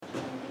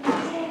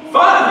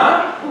Fun,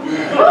 huh?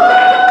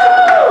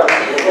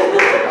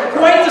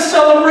 Quite the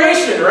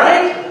celebration,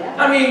 right?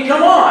 I mean,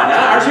 come on,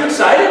 aren't you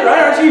excited,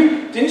 right?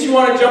 Didn't you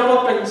want to jump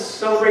up and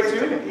celebrate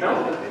too?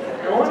 No?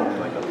 No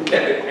one?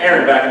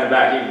 Aaron back in the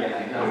back,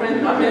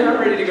 I'm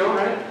ready to go,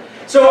 right?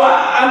 So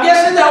I'm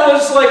guessing that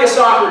was like a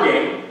soccer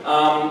game.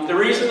 The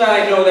reason that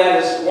I know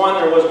that is, one,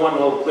 there was one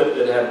little clip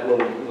that had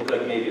looked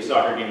like maybe a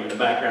soccer game in the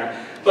background.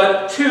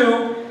 But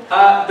two,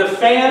 the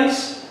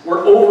fans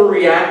were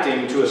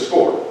overreacting to a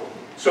score.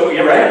 So,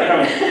 yeah, right?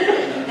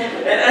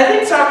 And I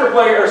think soccer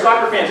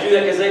fans do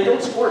that because they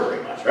don't score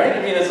very much, right?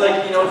 I mean, it's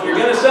like, if you're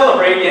going to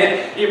celebrate,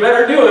 you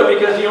better do it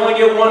because you only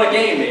get one a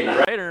game, maybe,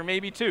 right? Or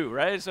maybe two,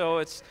 right? So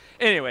it's,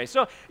 anyway,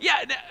 so,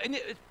 yeah,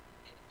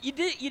 you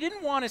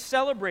didn't want to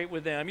celebrate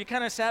with them. You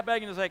kind of sat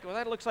back and was like, well,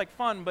 that looks like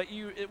fun, but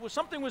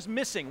something was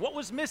missing. What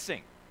was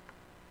missing?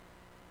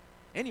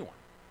 Anyone?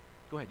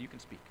 Go ahead, you can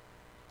speak.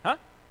 Huh?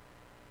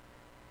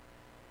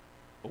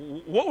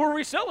 What were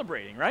we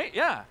celebrating, right?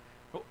 Yeah.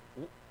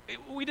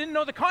 We didn't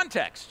know the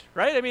context,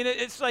 right? I mean,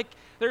 it's like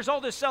there's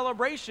all this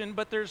celebration,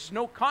 but there's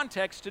no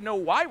context to know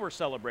why we're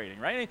celebrating,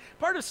 right? I mean,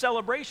 part of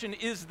celebration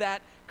is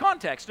that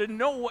context, to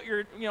know what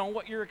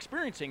you're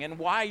experiencing and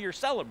why you're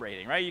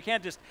celebrating, right? You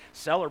can't just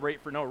celebrate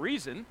for no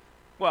reason.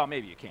 Well,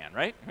 maybe you can,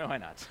 right? Why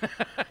not?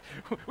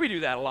 We do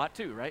that a lot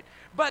too, right?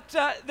 But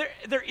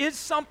there is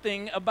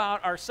something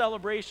about our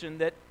celebration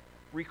that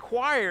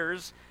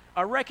requires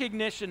a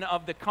recognition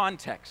of the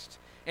context.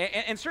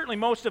 And certainly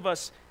most of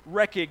us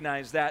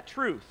recognize that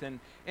truth.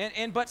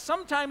 But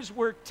sometimes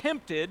we're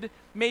tempted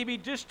maybe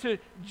just to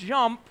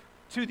jump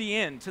to the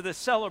end, to the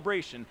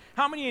celebration.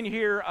 How many in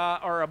here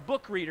are a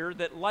book reader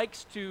that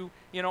likes to,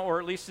 or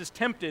at least is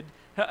tempted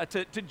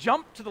to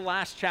jump to the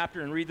last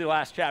chapter and read the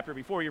last chapter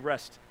before you've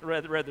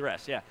read the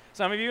rest? Yeah.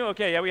 Some of you?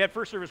 Okay, yeah, we had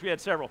first service, we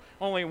had several.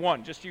 Only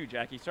one, just you,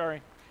 Jackie,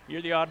 sorry.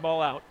 You're the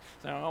oddball out.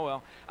 So, oh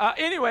well.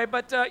 Anyway,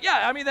 but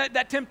yeah, I mean,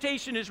 that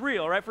temptation is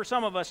real, right? For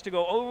some of us to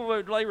go, oh,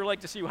 I'd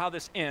like to see how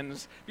this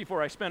ends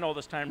before I spend all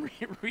this time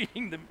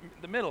reading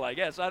the middle, I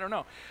guess. I don't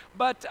know.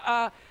 But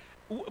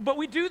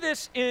we do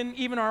this in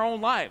even our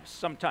own lives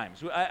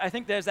sometimes. I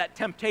think there's that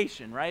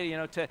temptation, right?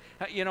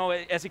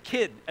 As a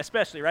kid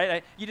especially,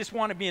 right? You just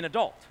want to be an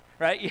adult.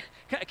 Right?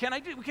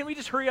 Can we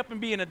just hurry up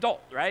and be an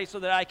adult, right? So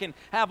that I can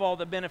have all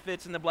the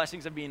benefits and the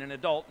blessings of being an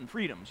adult and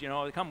freedoms,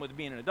 that come with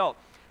being an adult.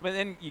 But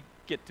then you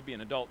get to be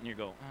an adult and you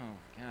go,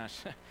 oh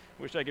gosh,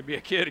 wish I could be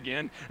a kid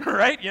again,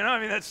 right? I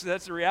mean, that's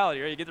the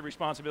reality, right? You get the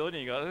responsibility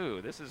and you go,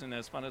 ooh, this isn't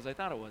as fun as I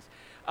thought it was.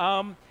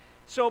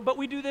 But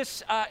we do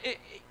this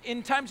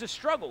in times of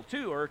struggle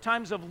too, or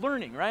times of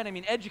learning, right? I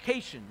mean,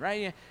 education,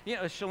 right?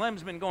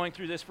 Shalem's been going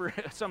through this for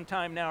some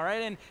time now,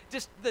 right? And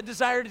just the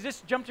desire to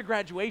just jump to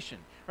graduation,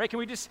 right? Can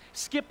we just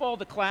skip all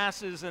the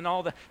classes and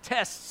all the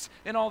tests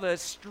and all the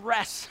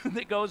stress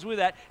that goes with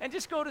that, and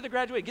just go to the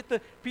graduate, get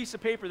the piece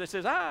of paper that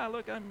says,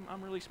 look,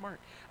 I'm really smart.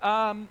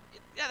 So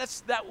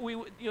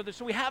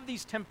we have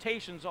these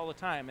temptations all the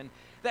time, and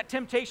that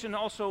temptation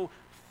also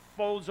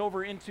folds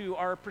over into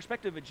our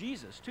perspective of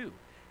Jesus too.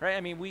 Right?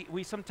 I mean,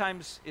 we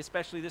sometimes,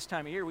 especially this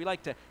time of year, we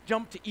like to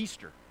jump to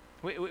Easter.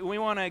 We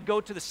want to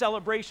go to the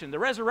celebration, the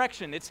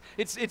resurrection. It's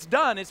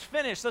done. It's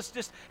finished. Let's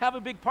just have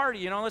a big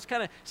party. Let's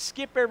kind of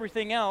skip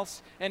everything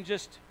else and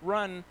just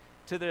run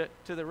to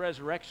the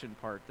resurrection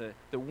part,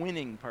 the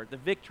winning part, the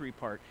victory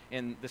part,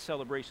 and the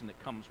celebration that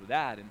comes with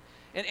that.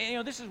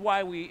 And this is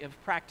why we have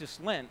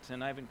practiced Lent,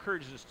 and I've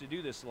encouraged us to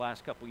do this the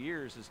last couple of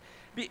years, is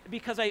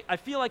because I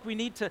feel like we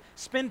need to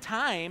spend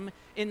time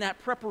in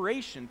that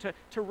preparation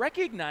to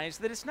recognize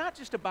that it's not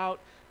just about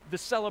the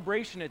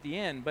celebration at the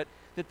end, but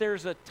that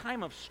there's a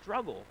time of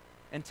struggle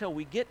until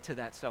we get to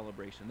that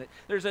celebration.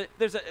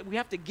 That we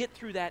have to get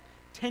through that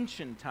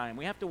tension time.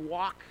 We have to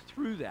walk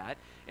through that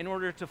in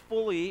order to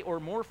fully or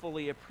more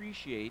fully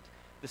appreciate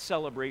the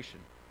celebration.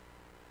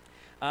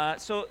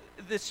 So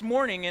this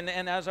morning,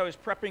 and as I was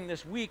prepping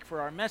this week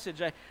for our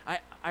message,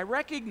 I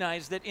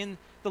recognized that in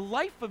the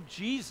life of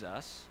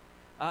Jesus,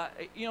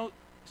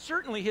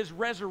 certainly his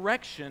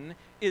resurrection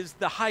is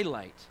the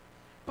highlight.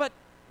 But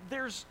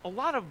there's a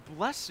lot of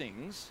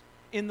blessings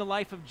in the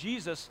life of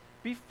Jesus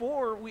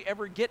before we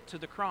ever get to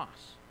the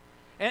cross.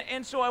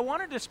 And so I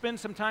wanted to spend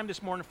some time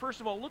this morning,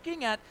 first of all,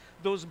 looking at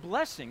those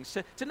blessings,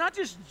 to not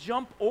just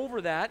jump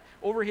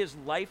over his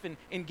life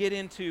and get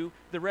into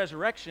the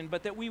resurrection,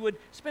 but that we would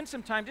spend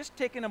some time just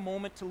taking a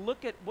moment to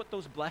look at what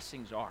those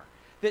blessings are.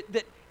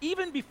 That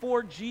even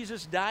before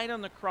Jesus died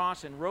on the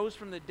cross and rose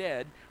from the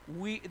dead,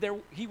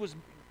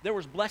 there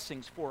was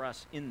blessings for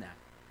us in that.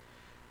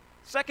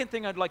 Second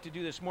thing I'd like to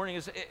do this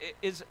morning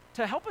is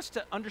to help us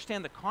to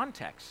understand the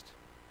context.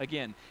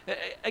 Again,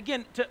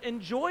 to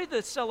enjoy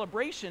the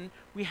celebration,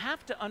 we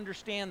have to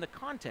understand the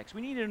context.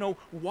 We need to know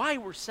why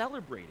we're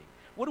celebrating.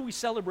 What are we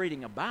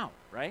celebrating about,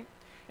 right?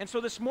 And so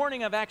this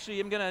morning, I'm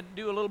going to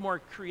do a little more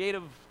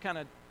creative kind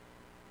of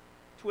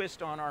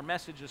twist on our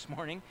message this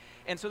morning.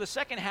 And so the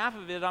second half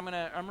of it, I'm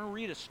going to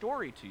read a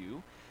story to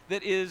you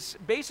that is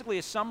basically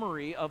a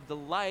summary of the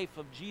life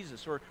of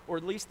Jesus, or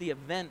at least the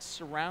events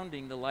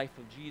surrounding the life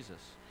of Jesus.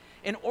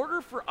 in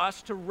order for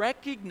us to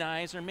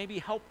recognize, or maybe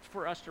help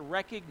for us to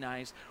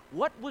recognize,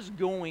 what was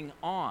going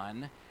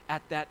on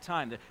at that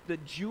time, the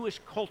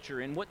Jewish culture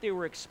and what they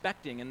were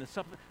expecting, and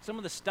some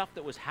of the stuff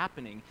that was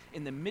happening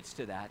in the midst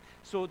of that.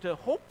 So to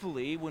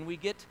hopefully, when we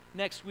get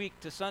next week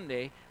to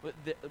Sunday,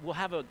 we'll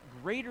have a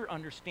greater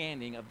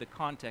understanding of the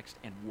context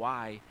and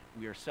why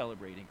we are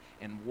celebrating,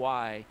 and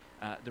why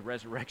the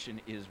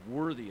resurrection is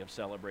worthy of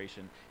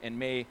celebration, and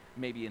may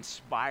maybe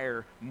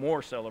inspire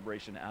more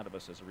celebration out of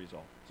us as a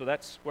result. So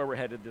that's where we're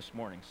headed this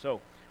morning.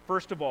 So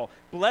first of all,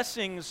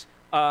 blessings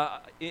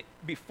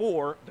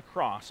before the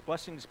cross.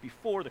 Blessings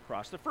before the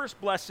cross. The first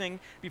blessing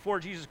before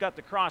Jesus got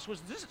the cross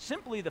was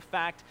simply the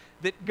fact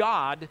that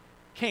God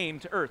came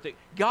to earth, that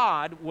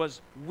God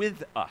was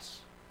with us.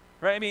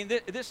 Right? I mean,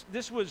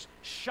 this was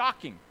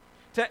shocking.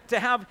 To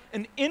have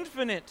an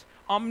infinite,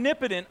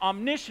 omnipotent,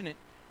 omniscient,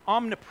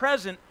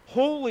 omnipresent,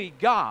 holy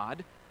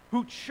God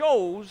who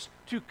chose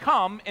to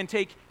come and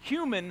take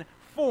human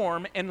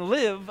form and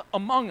live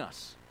among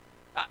us.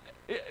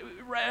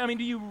 I mean,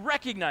 do you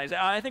recognize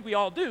that? I think we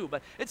all do,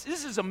 but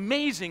this is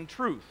amazing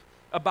truth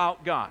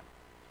about God,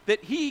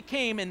 that he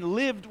came and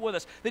lived with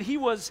us, that he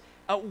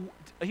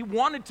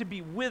wanted to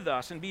be with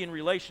us and be in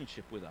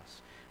relationship with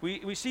us.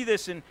 We see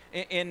this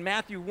in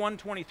Matthew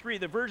 1:23.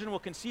 The virgin will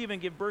conceive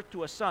and give birth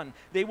to a son.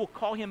 They will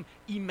call him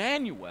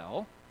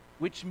Emmanuel,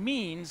 which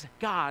means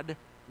God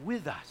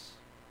with us.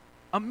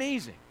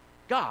 Amazing.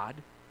 God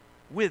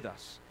with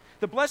us.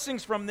 The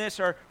blessings from this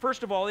are,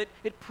 first of all,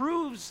 it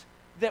proves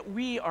that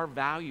we are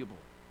valuable.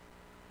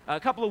 A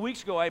couple of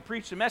weeks ago, I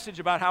preached a message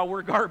about how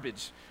we're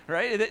garbage,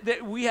 right?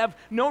 That we have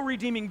no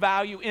redeeming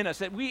value in us,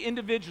 that we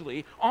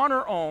individually, on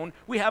our own,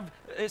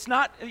 it's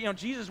not,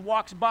 Jesus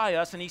walks by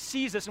us and he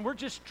sees us and we're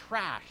just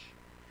trash.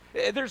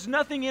 There's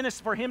nothing in us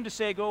for him to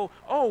say,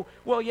 oh,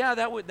 well, yeah,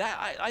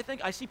 I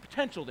think I see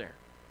potential there.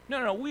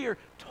 No, we are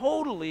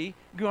totally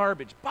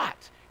garbage.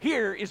 But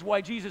here is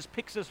why Jesus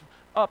picks us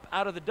up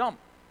out of the dump.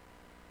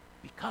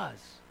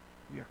 Because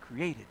we are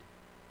created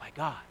by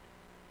God.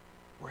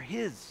 We're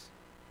his.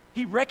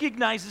 He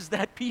recognizes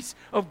that piece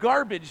of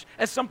garbage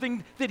as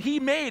something that he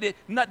made.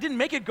 Didn't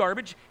make it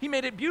garbage. He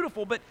made it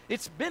beautiful, but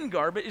it's been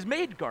garbage, is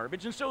made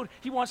garbage, and so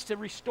he wants to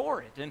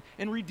restore it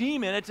and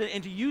redeem it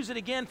and to use it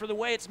again for the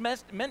way it's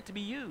meant to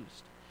be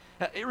used.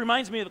 It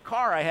reminds me of the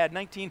car I had,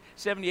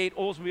 1978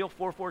 Oldsmobile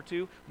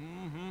 442.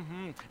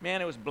 Man,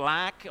 it was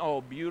black.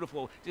 Oh,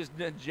 beautiful. Just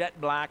jet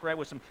black, right,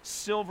 with some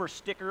silver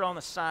sticker on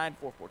the side,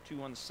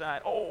 442 on the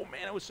side. Oh,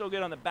 man, it was so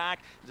good on the back.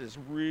 This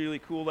really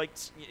cool,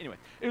 anyway,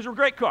 it was a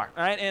great car,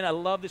 all right? And I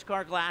love this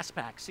car, glass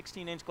pack,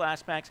 16-inch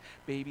glass packs.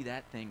 Baby,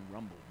 that thing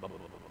rumbled. Blah, blah,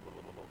 blah, blah, blah.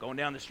 Going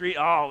down the street,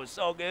 oh, it was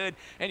so good.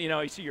 And,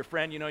 you see your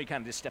friend, you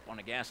kind of just step on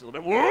the gas a little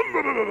bit.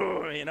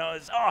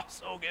 It's,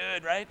 so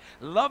good, right?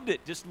 Loved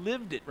it, just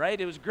lived it,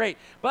 right? It was great.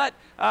 But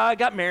I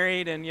got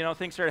married and,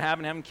 things started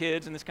having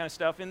kids and this kind of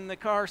stuff. And the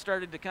car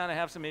started to kind of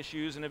have some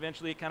issues, and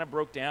eventually it kind of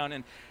broke down.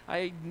 And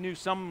I knew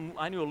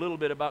a little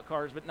bit about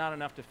cars, but not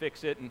enough to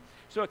fix it. And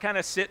so it kind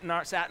of sat in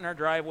our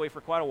driveway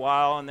for quite a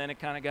while, and then it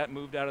kind of got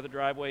moved out of the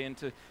driveway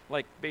into,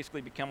 basically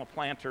become a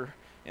planter.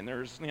 And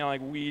there's,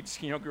 weeds,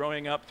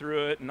 growing up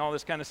through it and all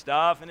this kind of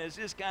stuff. And it's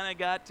just kind of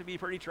got to be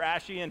pretty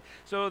trashy. And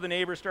so the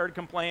neighbors started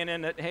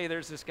complaining that, hey,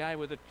 there's this guy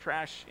with a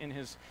trash in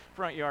his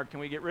front yard.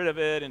 Can we get rid of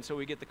it? And so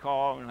we get the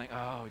call, and we're like,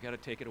 oh, we got to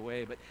take it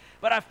away.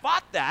 But I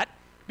fought that.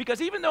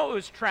 Because even though it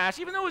was trash,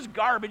 even though it was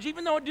garbage,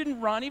 even though it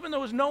didn't run, even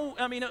though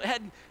it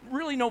had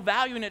really no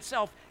value in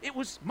itself, it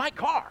was my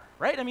car,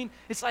 right? I mean,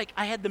 it's like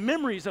I had the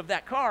memories of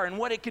that car and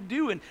what it could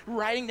do, and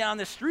riding down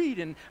the street,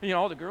 and,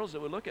 all the girls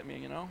that would look at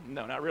me, No,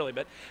 not really,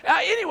 but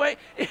anyway,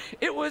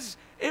 it was,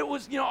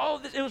 all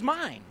this, it was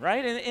mine,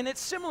 right? And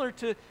it's similar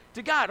to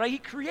God, right? He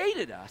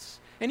created us.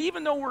 And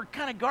even though we're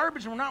kind of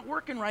garbage and we're not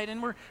working right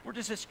and we're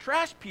just this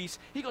trash piece,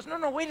 he goes,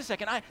 no, wait a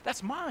second,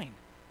 that's mine.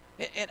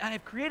 And I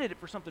have created it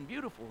for something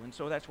beautiful, and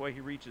so that's why he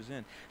reaches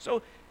in.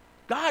 So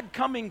God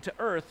coming to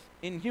earth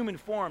in human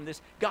form,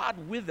 this God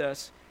with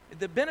us,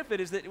 the benefit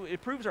is that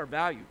it proves our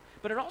value,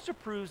 but it also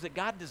proves that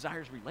God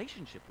desires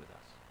relationship with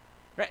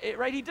us.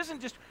 Right? He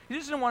doesn't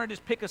want to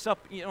just pick us up,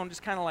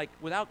 just kind of like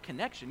without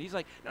connection. He's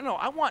like, no,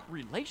 I want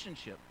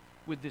relationship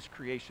with this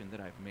creation that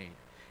I've made.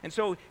 And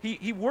so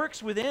he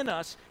works within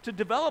us to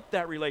develop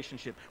that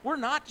relationship. We're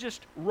not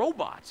just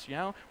robots,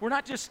 We're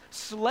not just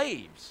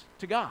slaves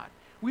to God.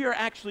 We are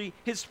actually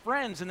his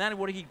friends, and that is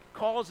what he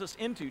calls us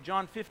into.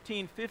 John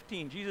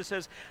 15:15, Jesus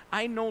says,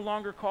 I no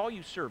longer call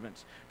you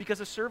servants, because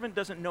a servant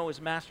doesn't know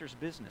his master's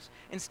business.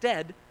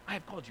 Instead, I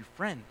have called you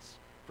friends,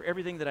 for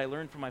everything that I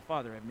learned from my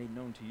Father I have made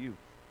known to you.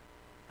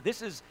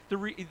 This is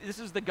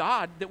the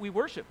God that we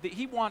worship, that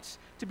he wants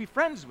to be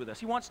friends with us.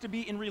 He wants to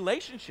be in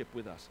relationship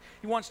with us.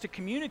 He wants to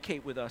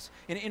communicate with us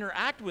and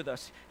interact with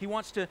us. He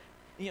wants to,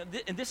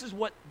 and this is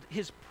what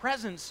his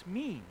presence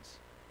means.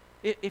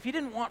 If he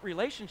didn't want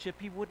relationship,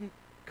 he wouldn't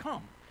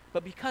come.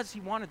 But because he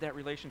wanted that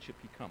relationship,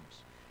 he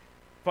comes.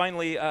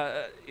 Finally,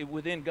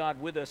 within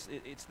God with us,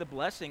 it's the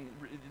blessing,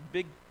 the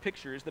big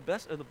picture is the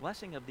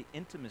blessing of the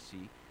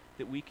intimacy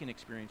that we can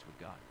experience with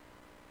God.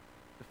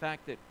 The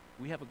fact that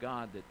we have a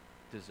God that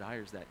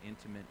desires that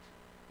intimate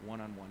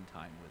one-on-one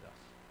time with us.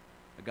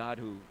 A God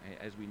who,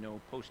 as we know,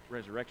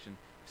 post-resurrection,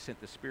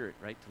 sent the Spirit,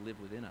 right, to live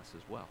within us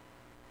as well,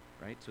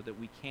 right, so that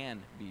we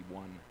can be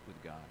one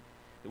with God,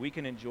 that we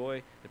can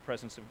enjoy the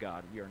presence of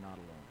God. We are not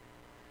alone.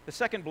 The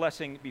second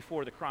blessing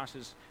before the cross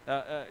is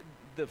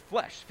the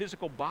flesh,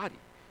 physical body.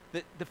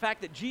 The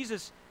fact that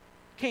Jesus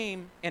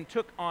came and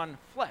took on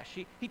flesh.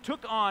 He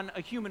took on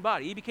a human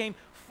body. He became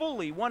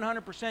fully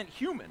 100%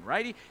 human,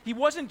 right? He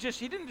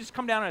didn't just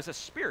come down as a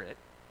spirit,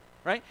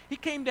 right? He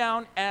came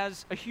down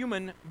as a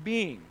human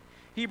being.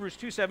 Hebrews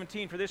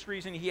 2:17, for this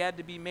reason he had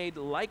to be made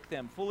like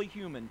them, fully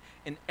human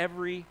in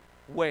every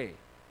way.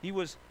 He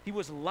was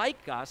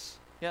like us.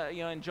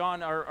 In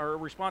John, our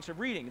responsive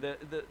reading,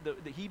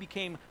 he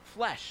became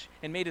flesh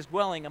and made his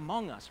dwelling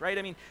among us, right?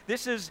 I mean,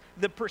 this is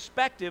the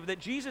perspective that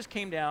Jesus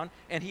came down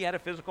and he had a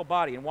physical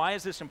body. And why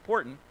is this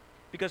important?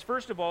 Because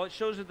first of all, it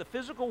shows that the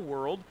physical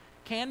world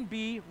can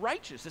be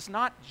righteous. It's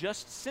not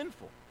just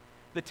sinful.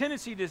 The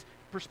tendency to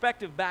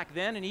perspective back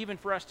then, and even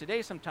for us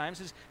today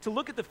sometimes, is to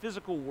look at the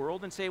physical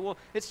world and say, well,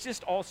 it's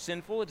just all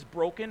sinful, it's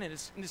broken, and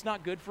it's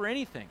not good for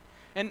anything.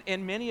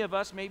 And many of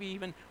us maybe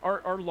even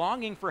are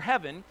longing for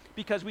heaven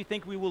because we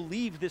think we will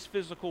leave this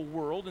physical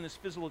world and this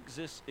physical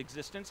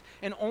existence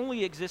and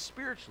only exist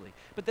spiritually.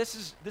 But this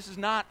is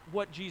not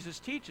what Jesus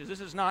teaches. This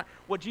is not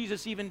what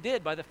Jesus even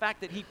did. By the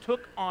fact that he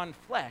took on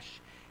flesh,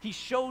 he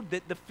showed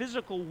that the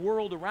physical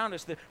world around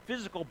us, the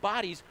physical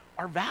bodies,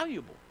 are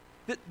valuable.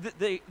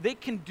 They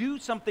can do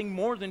something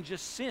more than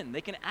just sin. They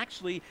can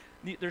actually,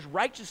 there's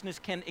righteousness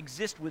can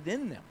exist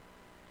within them.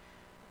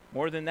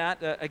 More than that,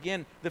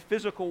 again, the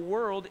physical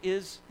world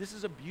this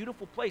is a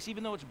beautiful place,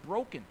 even though it's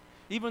broken,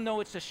 even though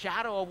it's a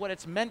shadow of what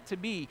it's meant to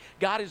be.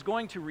 God is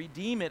going to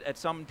redeem it at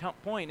some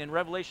point. In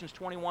Revelations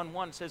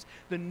 21:1 says,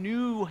 the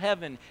new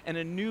heaven and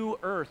a new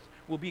earth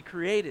will be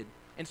created,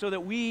 and so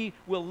that we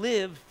will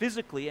live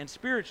physically and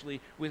spiritually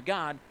with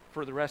God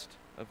for the rest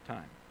of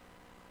time.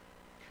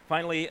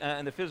 Finally,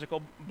 in the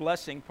physical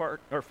blessing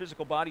part, or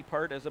physical body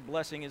part as a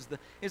blessing,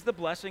 is the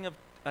blessing of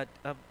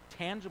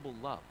tangible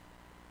love.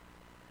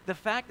 The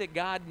fact that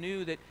God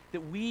knew that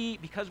we,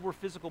 because we're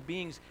physical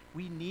beings,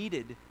 we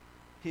needed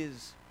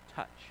his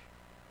touch.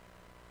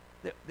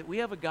 That we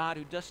have a God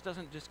who just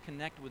doesn't just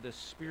connect with us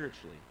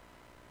spiritually,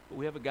 but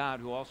we have a God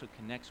who also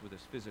connects with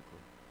us physically.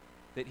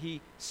 That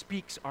he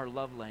speaks our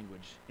love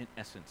language in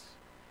essence.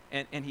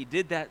 And he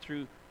did that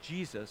through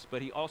Jesus,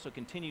 but he also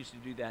continues to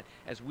do that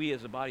as we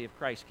as the body of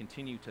Christ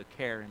continue to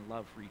care and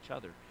love for each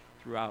other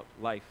throughout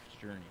life's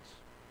journeys.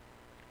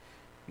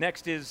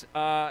 Next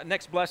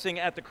blessing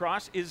at the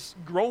cross is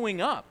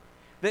growing up.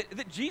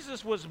 That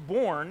Jesus was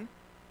born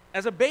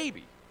as a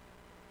baby.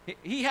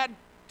 He had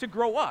to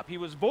grow up. He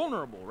was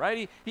vulnerable,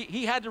 right?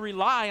 He had to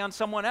rely on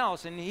someone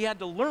else, and he had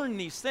to learn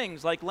these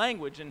things like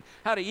language and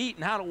how to eat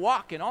and how to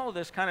walk and all of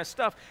this kind of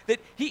stuff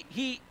that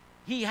he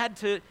had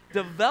to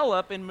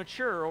develop and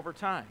mature over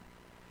time.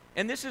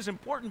 And this is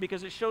important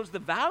because it shows the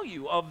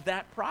value of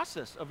that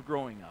process of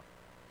growing up.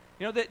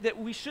 You know, that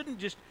we shouldn't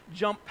just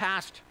jump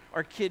past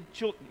our kid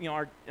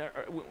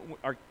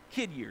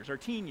years, our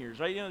teen years,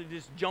 right? You know,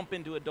 just jump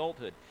into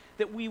adulthood.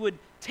 That we would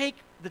take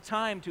the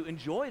time to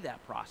enjoy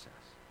that process.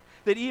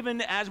 That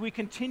even as we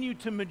continue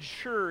to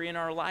mature in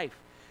our life,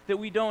 that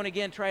we don't,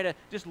 again, try to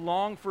just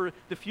long for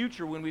the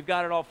future when we've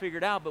got it all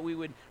figured out, but we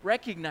would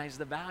recognize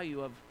the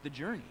value of the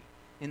journey,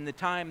 in the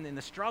time, in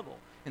the struggle,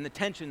 and the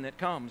tension that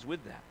comes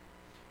with that.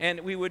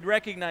 And we would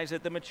recognize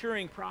that the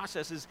maturing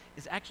process is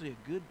actually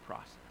a good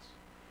process.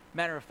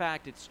 Matter of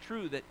fact, it's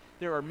true that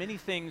there are many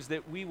things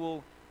that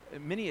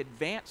many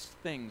advanced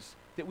things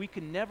that we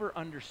can never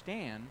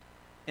understand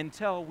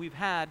until we've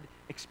had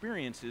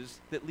experiences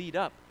that lead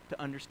up to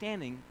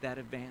understanding that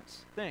advanced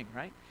thing,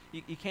 right?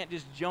 You can't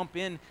just jump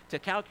into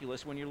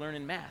calculus when you're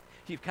learning math.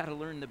 You've got to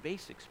learn the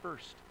basics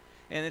first.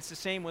 And it's the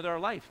same with our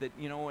life, that,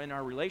 you know, in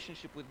our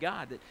relationship with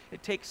God, that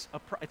it takes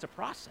it's a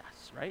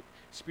process, right?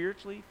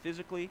 Spiritually,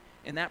 physically,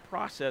 and that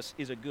process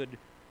is a good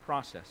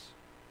process.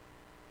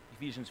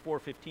 Ephesians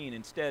 4:15,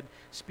 instead,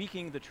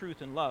 speaking the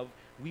truth in love,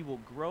 we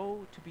will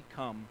grow to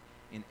become,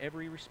 in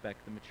every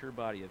respect, the mature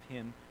body of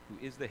him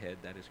who is the head,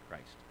 that is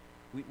Christ.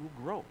 We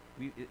will grow.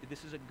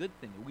 This is a good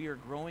thing. We are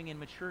growing in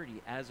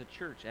maturity as a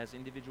church, as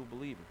individual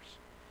believers.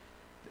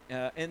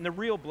 And the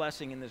real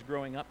blessing in this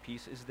growing up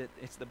piece is that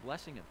it's the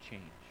blessing of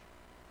change.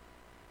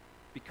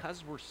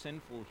 Because we're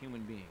sinful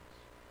human beings,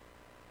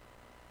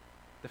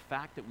 the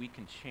fact that we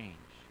can change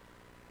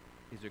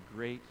is a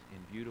great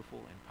and beautiful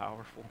and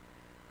powerful,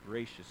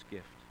 gracious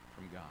gift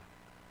from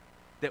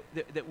God.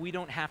 That we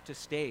don't have to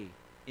stay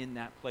in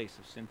that place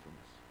of sinfulness.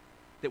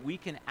 That we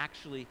can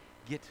actually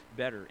get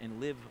better and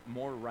live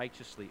more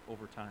righteously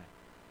over time.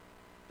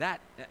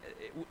 That,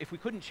 if we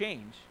couldn't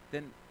change,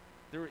 then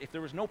if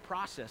there was no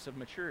process of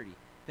maturity,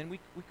 then we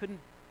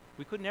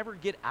couldn't ever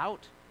get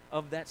out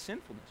of that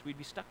sinfulness. We'd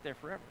be stuck there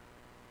forever.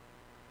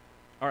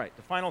 All right,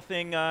 the final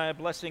thing,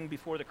 blessing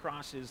before the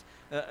cross, is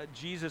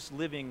Jesus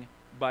living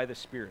by the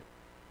Spirit.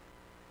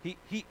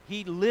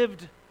 He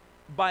lived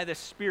by the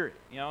Spirit.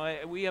 You know,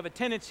 we have a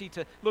tendency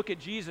to look at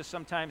Jesus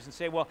sometimes and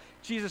say, well,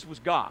 Jesus was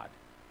God,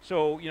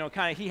 So,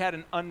 kind of he had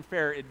an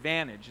unfair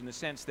advantage in the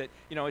sense that,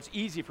 it's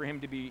easy for him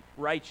to be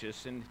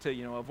righteous and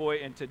to,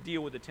 avoid and to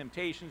deal with the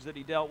temptations that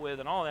he dealt with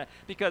and all that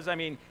because,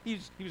 he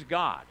was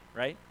God,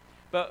 right?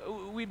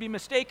 But we'd be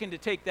mistaken to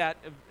take that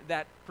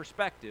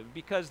perspective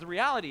because the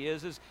reality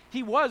is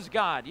he was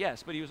God,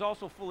 yes, but he was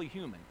also fully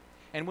human.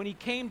 And when he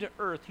came to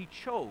earth, he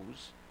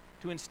chose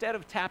to, instead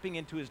of tapping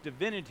into his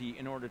divinity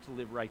in order to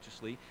live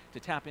righteously,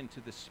 to tap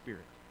into the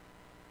Spirit.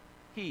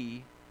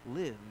 He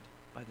lived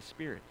by the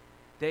Spirit,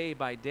 day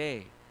by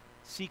day,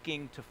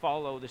 seeking to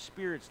follow the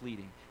Spirit's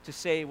leading, to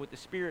say what the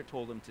Spirit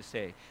told him to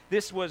say.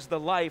 This was the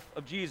life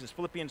of Jesus.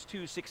 Philippians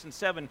 2, 6, and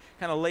 7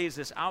 kind of lays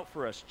this out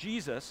for us.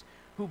 Jesus,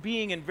 who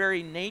being in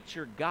very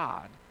nature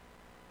God,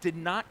 did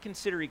not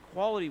consider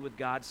equality with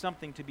God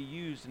something to be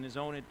used to his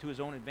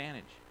own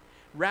advantage.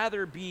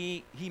 Rather,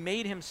 he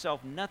made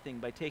himself nothing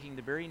by taking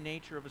the very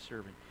nature of a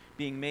servant,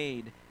 being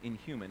made in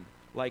human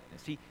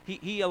likeness.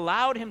 He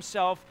allowed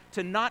himself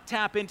to not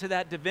tap into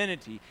that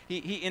divinity.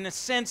 He, in a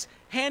sense,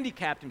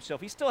 handicapped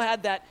himself. He still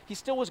had that. He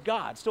still was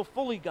God, still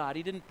fully God.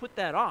 He didn't put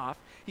that off.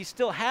 He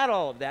still had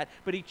all of that,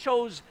 but he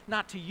chose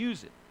not to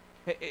use it.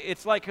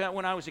 It's like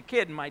when I was a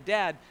kid and my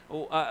dad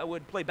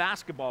would play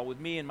basketball with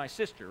me and my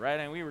sister, right?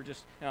 And we were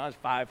just, I was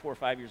 4 or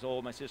 5 years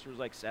old. My sister was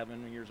like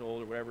 7 years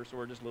old or whatever, so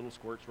we're just little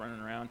squirts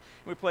running around. And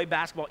we play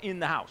basketball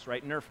in the house,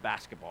 right? Nerf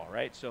basketball,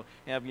 right? So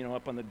you have,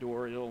 up on the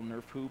door, a little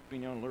Nerf hoop,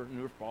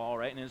 Nerf ball,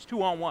 right? And it's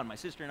 2-on-1, my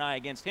sister and I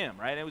against him,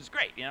 right? It was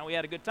great, we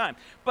had a good time.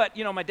 But,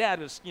 my dad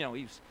was,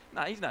 he's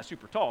not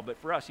super tall, but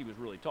for us, he was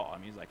really tall.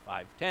 He's like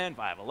 5'10",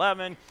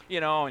 5'11",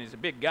 and he's a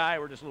big guy.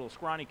 We're just little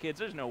scrawny kids.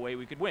 There's no way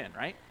we could win,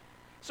 right?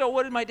 So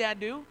what did my dad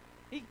do?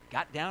 He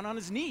got down on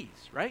his knees,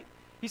 right?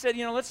 He said,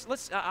 he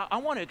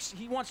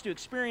wants to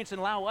experience and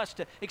allow us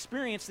to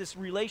experience this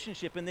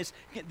relationship and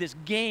this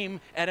game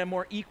at a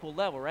more equal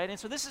level, right? And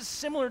so this is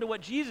similar to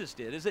what Jesus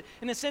did, is that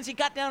in a sense he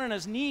got down on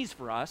his knees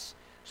for us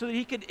so that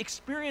he could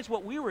experience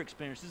what we were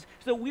experiencing, so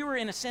that we were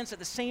in a sense at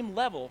the same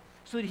level,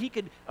 so that he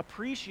could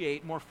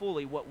appreciate more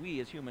fully what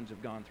we as humans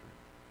have gone through.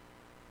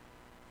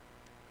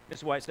 This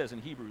is why it says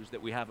in Hebrews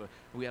that we have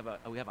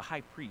a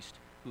high priest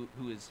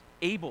who is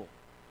able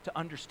to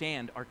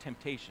understand our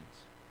temptations.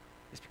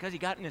 It's because he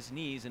got on his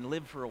knees and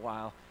lived for a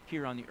while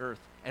here on the earth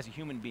as a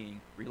human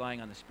being,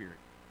 relying on the Spirit.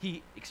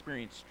 He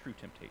experienced true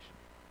temptation.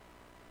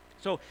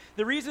 So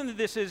the reason that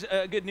this is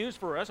good news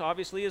for us,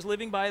 obviously, is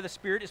living by the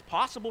Spirit is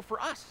possible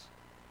for us.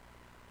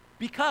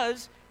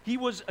 Because he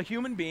was a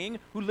human being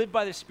who lived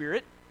by the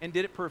Spirit and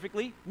did it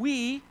perfectly,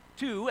 we,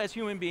 too, as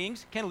human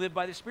beings, can live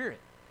by the Spirit.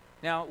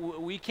 Now,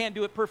 we can't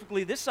do it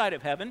perfectly this side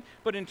of heaven,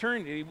 but in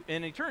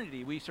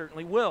eternity, we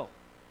certainly will.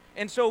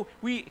 And so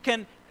we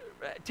can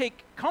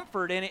take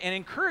comfort and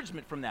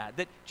encouragement from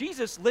that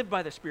Jesus lived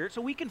by the Spirit,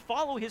 so we can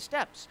follow his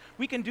steps.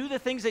 We can do the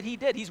things that he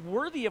did. He's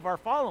worthy of our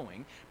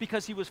following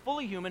because he was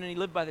fully human and he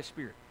lived by the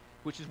Spirit,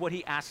 which is what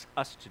he asks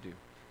us to do.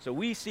 So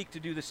we seek to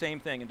do the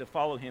same thing and to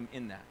follow him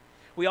in that.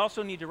 We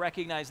also need to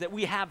recognize that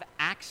we have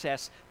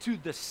access to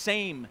the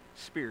same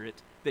Spirit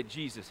that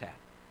Jesus had.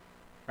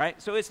 Right?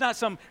 So it's not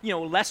some,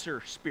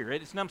 lesser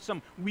spirit. It's not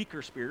some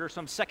weaker spirit or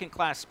some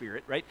second-class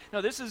spirit, right?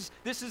 No, this is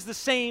the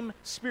same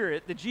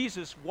Spirit that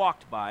Jesus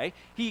walked by.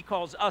 He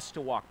calls us to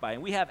walk by,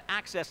 and we have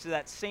access to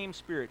that same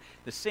Spirit,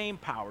 the same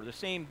power, the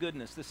same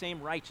goodness, the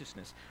same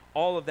righteousness.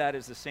 All of that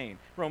is the same.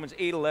 Romans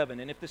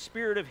 8:11, and if the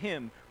Spirit of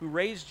him who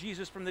raised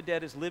Jesus from the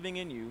dead is living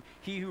in you,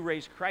 he who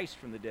raised Christ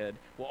from the dead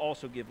will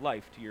also give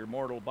life to your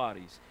mortal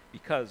bodies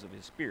because of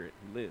his Spirit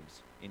who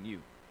lives in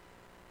you.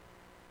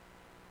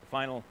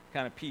 Final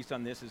kind of piece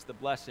on this is the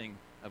blessing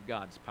of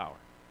God's power.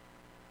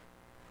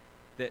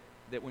 That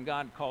when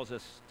God calls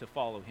us to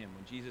follow him,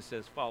 when Jesus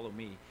says, follow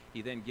me,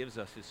 he then gives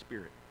us his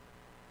Spirit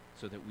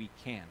so that we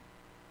can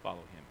follow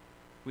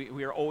him.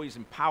 We are always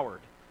empowered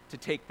to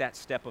take that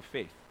step of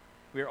faith.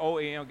 We are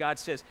always, God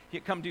says,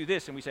 come do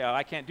this, and we say,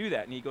 I can't do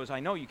that. And he goes, I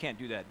know you can't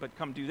do that, but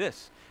come do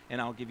this,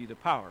 and I'll give you the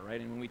power, right?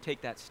 And when we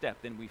take that step,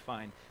 then we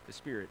find the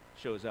Spirit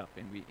shows up,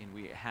 and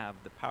we have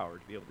the power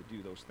to be able to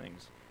do those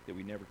things that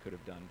we never could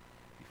have done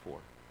before.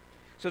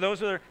 So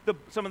those are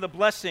some of the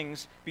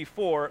blessings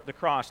before the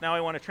cross. Now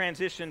I want to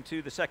transition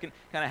to the second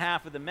kind of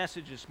half of the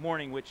message this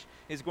morning, which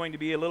is going to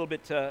be a little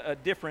bit a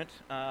different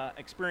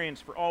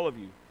experience for all of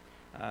you,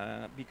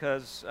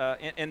 because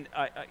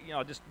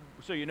just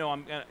so you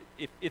know,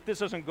 if this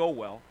doesn't go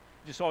well,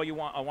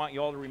 I want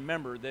you all to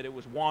remember that it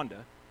was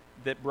Wanda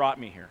that brought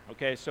me here.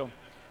 Okay, so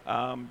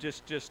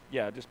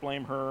just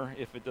blame her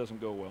if it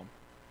doesn't go well.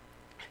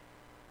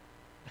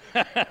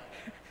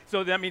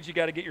 So that means you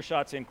got to get your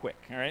shots in quick,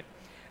 all right?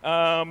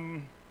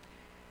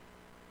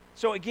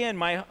 So again,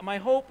 my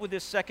hope with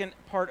this second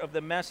part of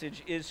the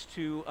message is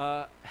to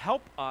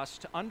help us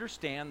to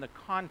understand the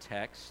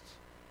context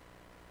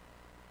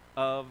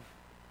of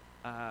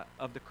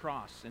the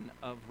cross and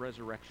of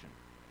resurrection.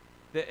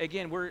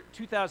 Again, we're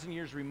 2,000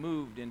 years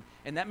removed,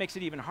 and that makes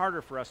it even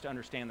harder for us to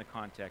understand the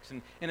context.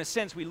 And in a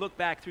sense, we look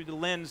back through the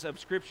lens of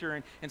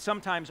Scripture, and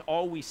sometimes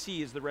all we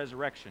see is the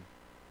resurrection.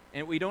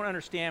 And we don't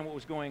understand what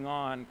was going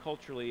on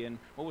culturally and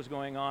what was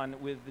going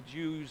on with the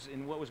Jews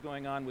and what was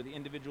going on with the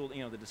individual,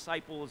 the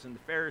disciples and the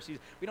Pharisees.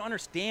 We don't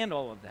understand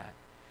all of that.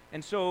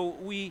 And so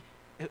we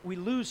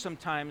lose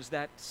sometimes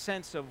that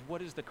sense of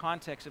what is the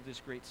context of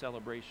this great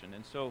celebration.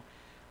 And so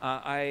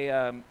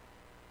I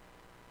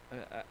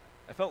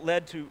felt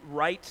led to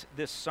write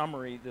this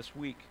summary this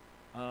week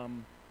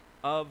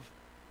of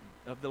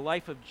the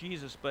life of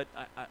Jesus, but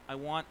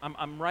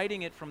I'm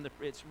writing it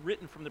it's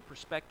written from the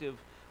perspective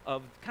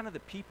of kind of the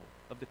people,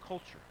 of the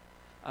culture,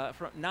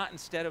 not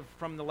instead of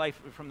from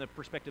the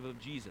perspective of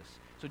Jesus.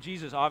 So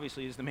Jesus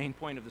obviously is the main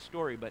point of the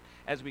story, but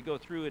as we go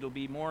through, it'll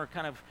be more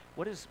kind of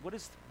what is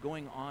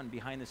going on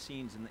behind the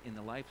scenes in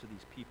the lives of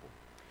these people.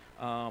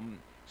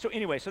 So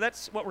anyway, so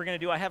that's what we're going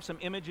to do. I have some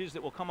images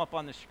that will come up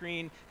on the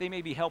screen. They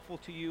may be helpful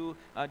to you,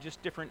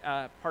 just different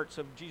parts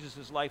of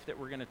Jesus' life that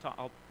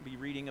I'll be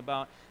reading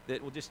about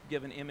that will just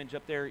give an image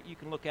up there. You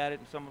can look at it,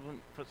 and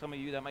for some of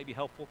you that might be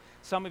helpful.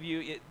 Some of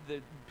you,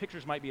 the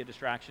pictures might be a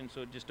distraction,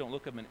 so just don't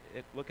look at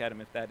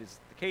them if that is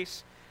the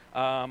case.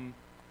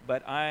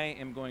 But I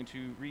am going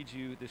to read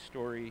you this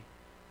story.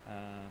 Let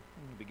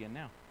me begin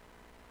now.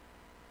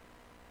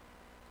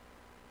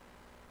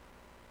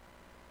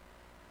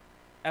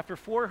 After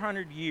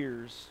 400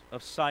 years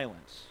of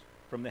silence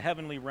from the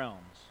heavenly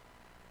realms,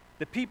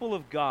 the people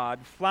of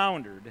God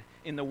floundered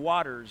in the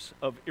waters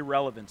of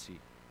irrelevancy.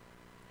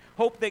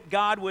 Hope that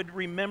God would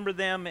remember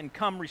them and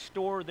come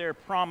restore their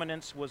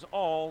prominence was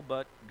all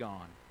but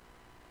gone.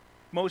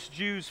 Most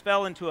Jews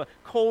fell into a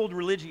cold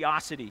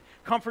religiosity,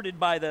 comforted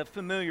by the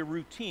familiar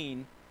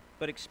routine,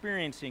 but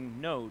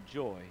experiencing no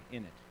joy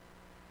in it.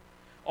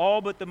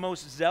 All but the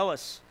most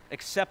zealous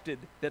accepted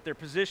that their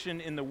position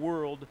in the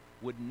world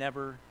would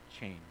never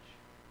change,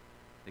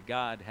 that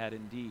God had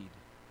indeed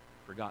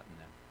forgotten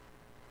them.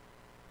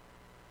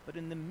 But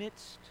in the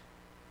midst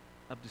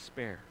of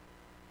despair,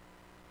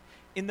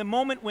 in the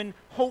moment when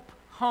hope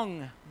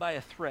hung by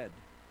a thread,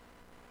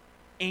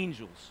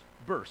 angels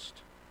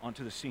burst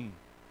onto the scene.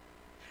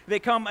 They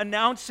come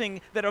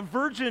announcing that a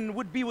virgin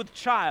would be with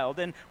child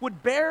and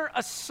would bear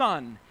a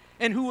son,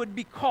 and who would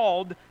be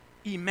called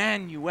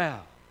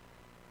Emmanuel.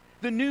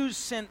 The news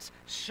sent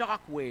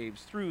shockwaves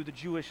through the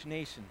Jewish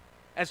nation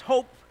as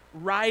hope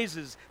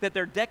rises that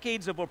their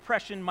decades of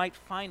oppression might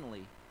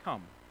finally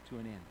come to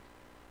an end.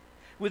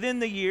 Within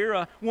the year,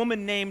 a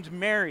woman named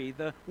Mary,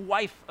 the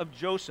wife of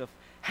Joseph,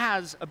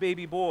 has a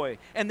baby boy,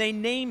 and they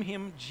name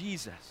him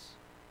Jesus.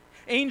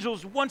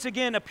 Angels once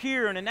again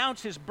appear and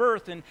announce his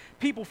birth, and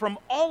people from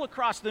all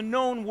across the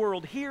known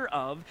world hear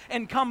of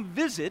and come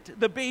visit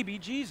the baby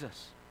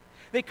Jesus.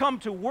 They come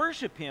to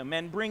worship him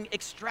and bring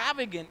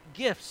extravagant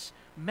gifts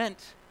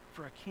meant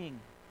for a king.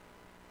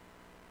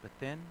 But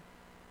then,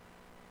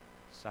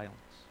 silence.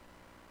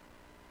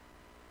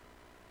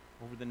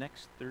 Over the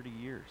next 30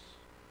 years,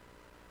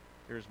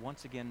 there is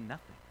once again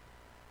nothing.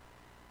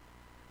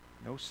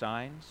 No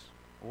signs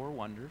or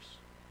wonders,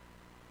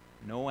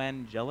 no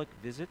angelic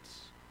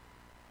visits.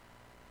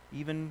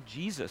 Even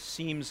Jesus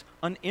seems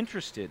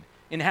uninterested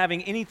in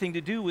having anything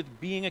to do with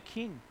being a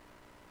king.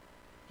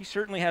 He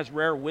certainly has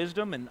rare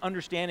wisdom and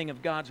understanding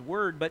of God's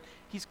word, but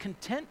he's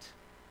content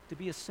to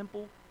be a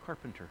simple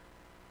carpenter.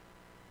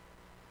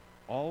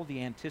 All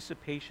the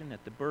anticipation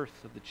at the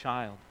birth of the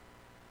child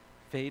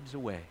fades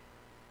away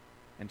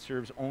and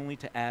serves only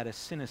to add a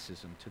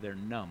cynicism to their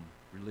numb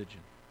religion.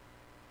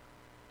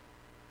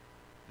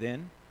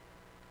 Then,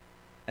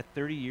 at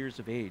 30 years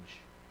of age,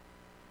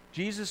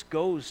 Jesus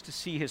goes to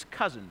see his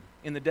cousin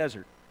in the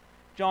desert,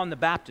 John the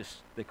Baptist,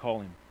 they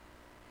call him.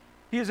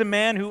 He is a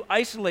man who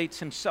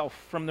isolates himself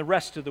from the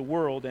rest of the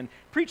world and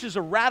preaches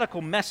a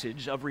radical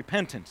message of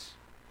repentance.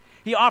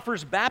 He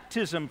offers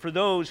baptism for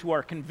those who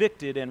are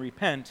convicted and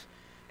repent,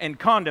 and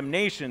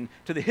condemnation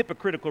to the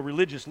hypocritical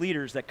religious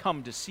leaders that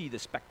come to see the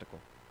spectacle.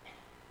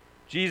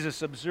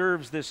 Jesus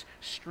observes this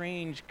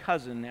strange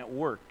cousin at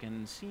work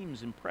and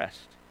seems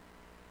impressed,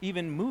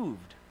 even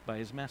moved by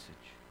his message.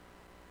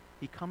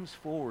 He comes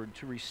forward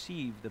to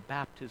receive the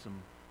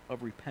baptism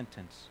of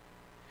repentance.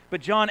 But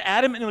John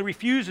adamantly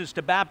refuses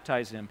to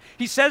baptize him.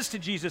 He says to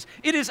Jesus,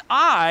 "It is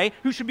I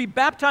who should be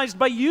baptized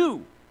by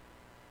you."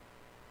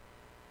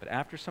 But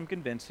after some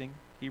convincing,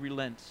 he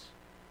relents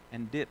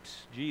and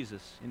dips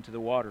Jesus into the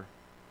water.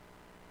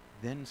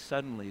 Then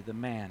suddenly the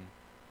man,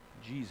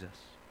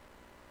 Jesus,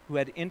 who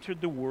had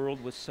entered the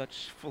world with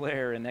such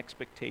flair and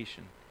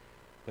expectation,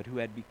 but who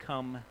had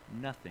become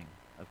nothing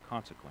of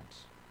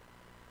consequence,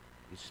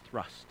 is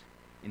thrust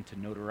into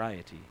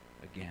notoriety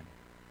again.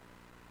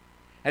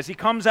 As he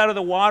comes out of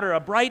the water, a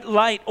bright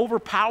light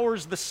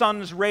overpowers the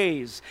sun's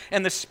rays,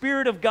 and the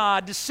Spirit of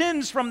God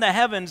descends from the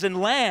heavens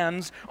and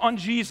lands on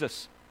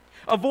Jesus.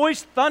 A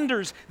voice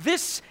thunders,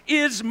 "This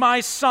is my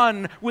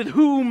Son, with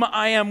whom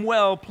I am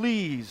well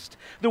pleased."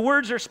 The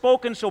words are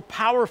spoken so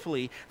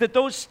powerfully that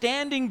those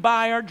standing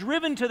by are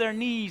driven to their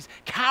knees,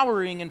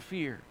 cowering in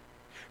fear.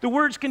 The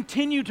words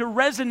continue to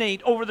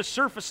resonate over the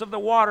surface of the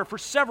water for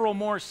several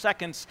more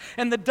seconds,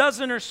 and the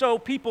dozen or so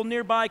people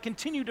nearby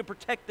continue to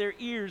protect their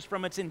ears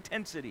from its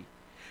intensity.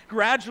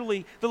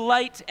 Gradually, the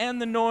light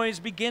and the noise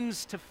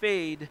begins to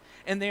fade,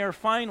 and they are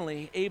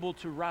finally able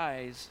to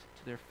rise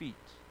to their feet.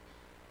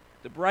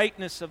 The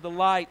brightness of the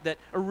light that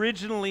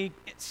originally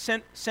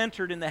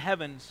centered in the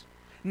heavens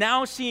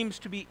now seems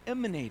to be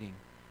emanating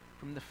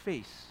from the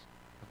face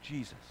of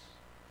Jesus.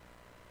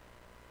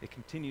 It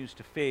continues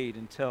to fade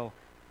until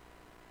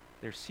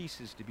there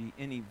ceases to be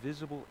any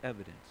visible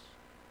evidence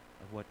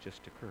of what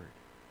just occurred.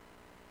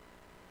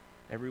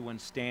 Everyone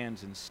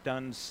stands in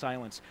stunned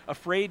silence,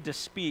 afraid to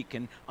speak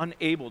and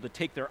unable to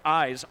take their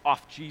eyes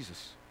off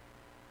Jesus.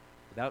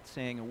 Without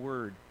saying a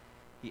word,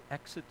 he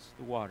exits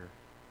the water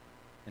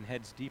and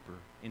heads deeper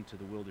into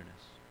the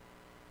wilderness.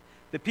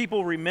 The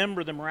people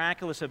remember the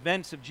miraculous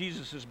events of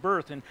Jesus'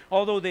 birth, and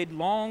although they'd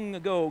long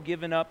ago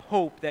given up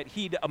hope that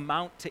he'd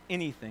amount to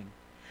anything,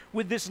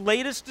 with this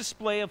latest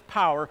display of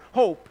power,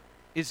 hope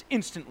is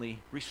instantly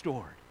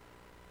restored.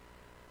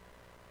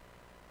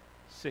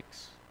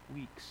 6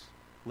 weeks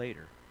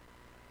later,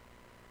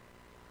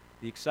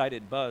 the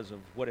excited buzz of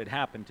what had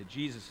happened to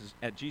Jesus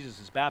at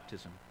Jesus'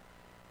 baptism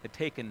had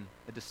taken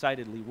a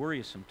decidedly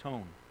worrisome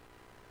tone.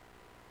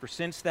 For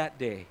since that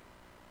day,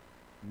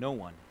 no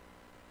one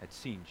had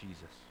seen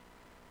Jesus.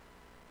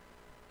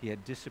 He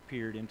had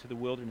disappeared into the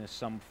wilderness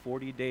some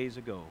 40 days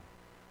ago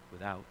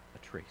without a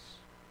trace.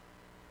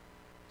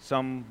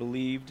 Some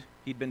believed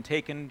he'd been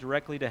taken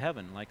directly to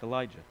heaven like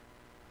Elijah,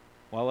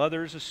 while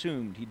others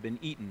assumed he'd been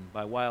eaten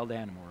by wild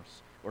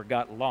animals or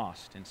got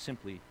lost and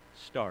simply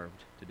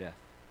starved to death.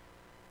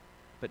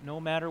 But no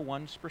matter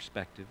one's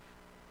perspective,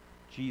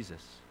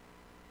 Jesus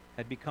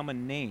had become a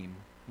name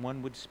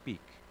one would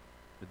speak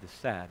with a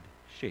sad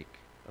shake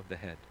of the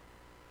head.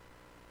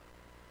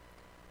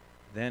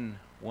 Then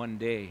one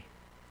day,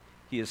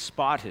 he is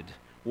spotted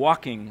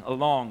walking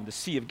along the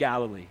Sea of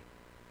Galilee.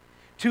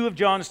 2 of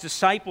John's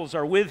disciples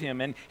are with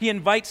him, and he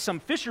invites some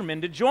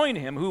fishermen to join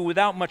him, who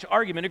without much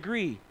argument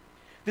agree.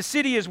 The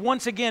city is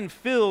once again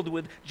filled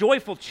with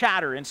joyful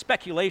chatter and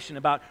speculation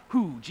about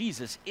who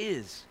Jesus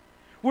is.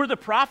 Were the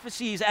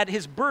prophecies at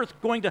his birth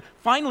going to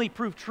finally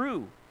prove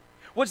true?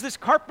 Was this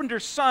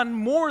carpenter's son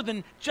more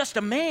than just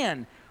a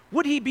man?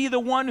 Would he be the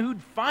one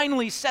who'd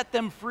finally set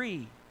them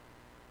free?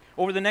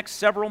 Over the next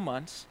several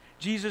months,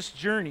 Jesus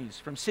journeys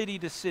from city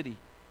to city,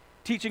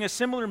 teaching a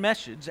similar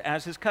message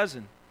as his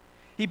cousin.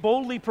 He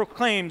boldly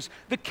proclaims,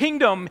 "The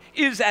kingdom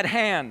is at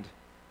hand,"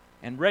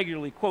 and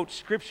regularly quotes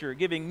scripture,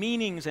 giving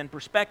meanings and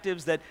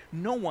perspectives that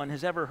no one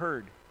has ever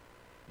heard.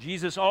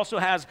 Jesus also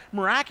has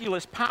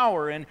miraculous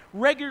power and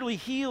regularly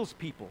heals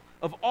people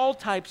of all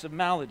types of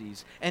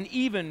maladies and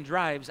even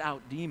drives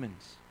out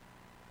demons.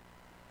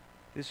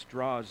 This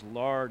draws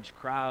large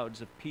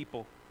crowds of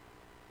people,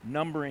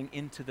 numbering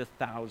into the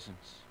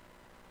thousands.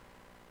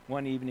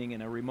 One evening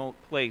in a remote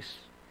place,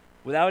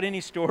 without any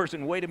stores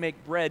and way to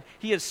make bread,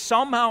 he is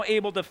somehow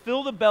able to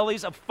fill the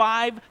bellies of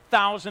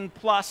 5,000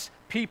 plus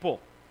people.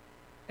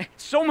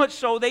 So much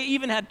so, they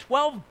even had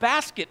 12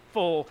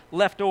 basketful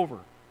left over.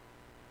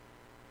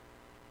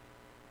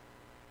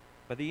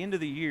 By the end of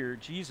the year,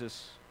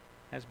 Jesus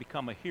has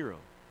become a hero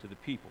to the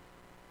people.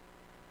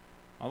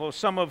 Although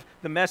some of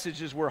the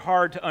messages were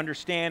hard to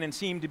understand and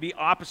seemed to be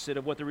opposite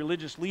of what the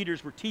religious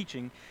leaders were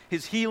teaching,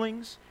 his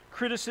healings,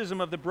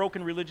 criticism of the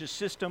broken religious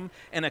system,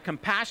 and a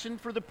compassion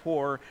for the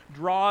poor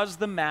draws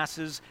the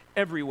masses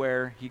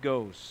everywhere he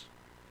goes.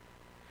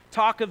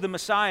 Talk of the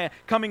Messiah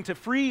coming to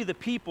free the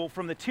people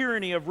from the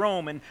tyranny of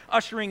Rome and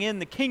ushering in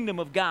the kingdom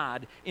of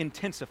God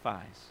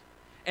intensifies.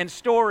 And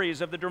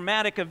stories of the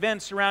dramatic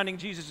events surrounding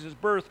Jesus'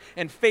 birth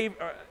and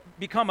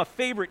become a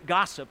favorite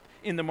gossip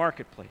in the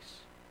marketplace.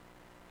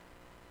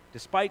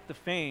 Despite the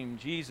fame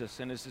Jesus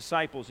and his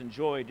disciples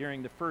enjoyed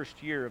during the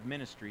first year of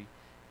ministry,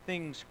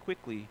 things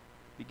quickly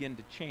begin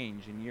to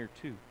change in year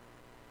 2.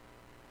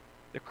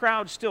 The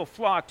crowd still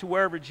flock to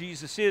wherever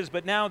Jesus is,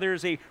 but now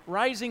there's a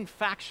rising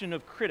faction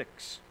of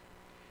critics.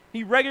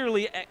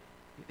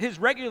 His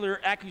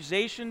regular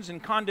accusations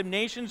and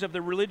condemnations of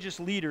the religious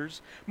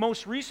leaders,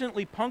 most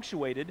recently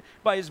punctuated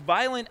by his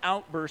violent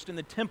outburst in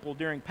the temple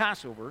during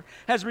Passover,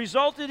 has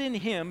resulted in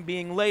him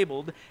being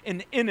labeled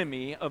an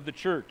enemy of the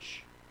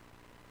church.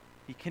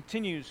 He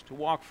continues to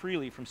walk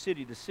freely from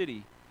city to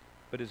city,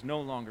 but is no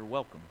longer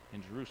welcome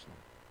in Jerusalem.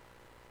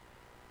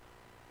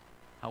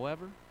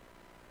 However,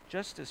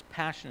 just as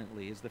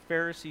passionately as the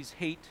Pharisees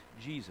hate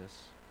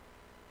Jesus,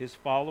 his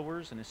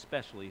followers, and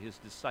especially his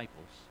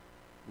disciples,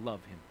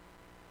 love him.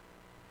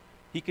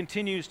 He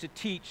continues to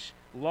teach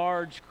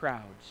large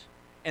crowds,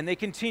 and they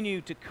continue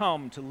to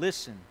come to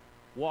listen,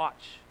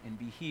 watch, and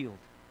be healed.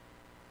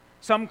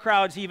 Some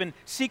crowds even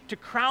seek to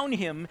crown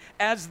him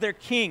as their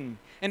king,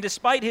 and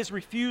despite his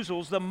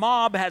refusals, the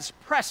mob has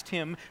pressed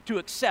him to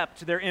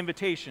accept their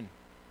invitation.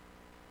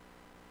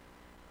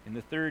 In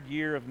the 3rd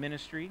year of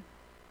ministry,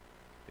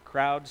 the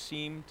crowds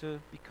seem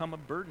to become a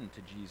burden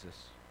to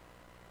Jesus,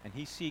 and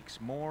he seeks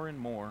more and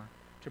more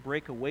to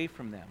break away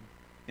from them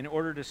in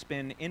order to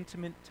spend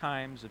intimate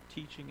times of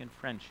teaching and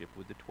friendship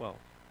with the 12.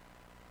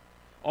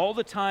 All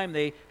the time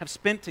they have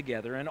spent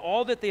together and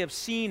all that they have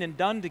seen and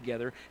done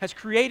together has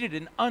created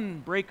an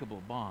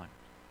unbreakable bond.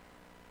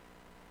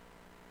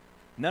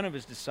 None of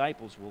his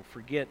disciples will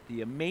forget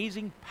the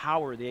amazing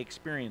power they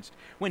experienced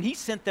when he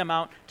sent them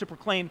out to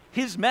proclaim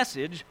his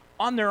message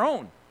on their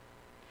own.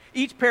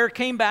 Each pair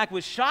came back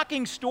with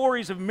shocking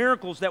stories of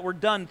miracles that were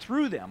done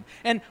through them,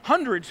 and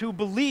hundreds who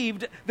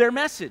believed their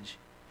message.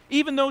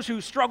 Even those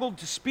who struggled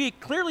to speak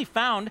clearly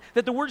found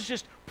that the words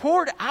just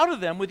poured out of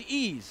them with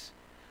ease.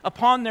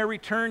 Upon their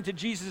return to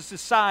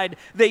Jesus' side,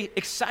 they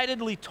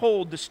excitedly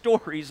told the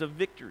stories of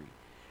victory.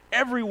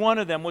 Every one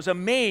of them was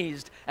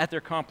amazed at their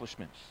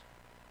accomplishments.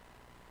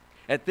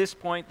 At this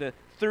point, the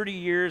 30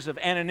 years of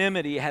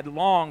anonymity had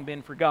long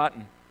been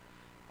forgotten.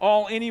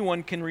 All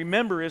anyone can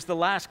remember is the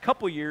last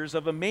couple years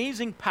of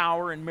amazing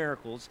power and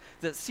miracles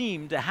that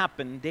seemed to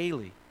happen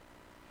daily.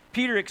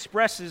 Peter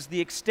expresses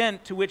the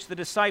extent to which the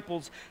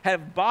disciples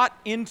have bought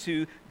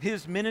into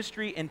his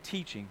ministry and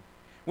teaching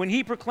when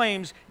he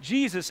proclaims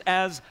Jesus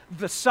as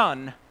the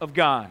Son of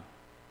God.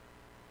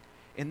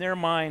 In their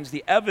minds,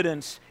 the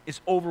evidence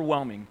is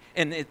overwhelming,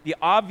 and the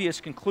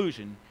obvious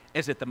conclusion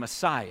is that the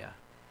Messiah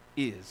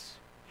is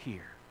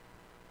here.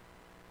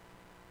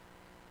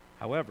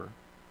 However,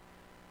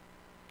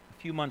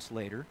 a few months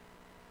later,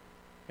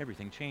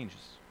 everything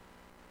changes.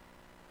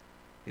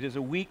 It is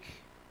a week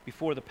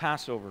before the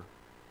Passover,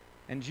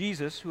 and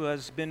Jesus, who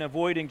has been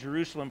avoiding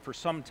Jerusalem for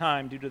some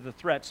time due to the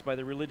threats by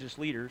the religious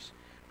leaders,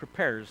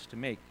 prepares to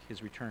make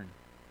his return.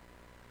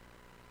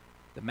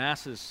 The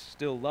masses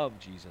still love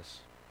Jesus,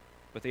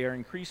 but they are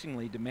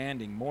increasingly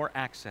demanding more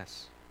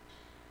access,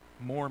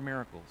 more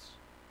miracles,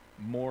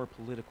 more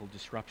political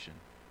disruption.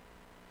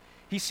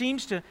 He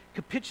seems to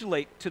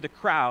capitulate to the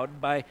crowd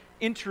by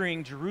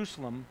entering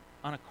Jerusalem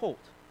on a colt,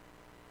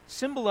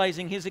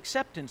 symbolizing his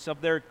acceptance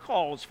of their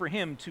calls for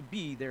him to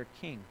be their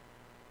king.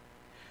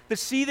 The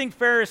seething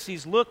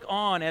Pharisees look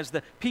on as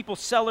the people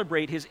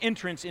celebrate his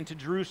entrance into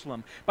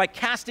Jerusalem by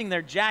casting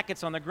their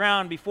jackets on the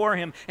ground before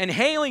him and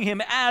hailing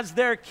him as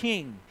their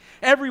king.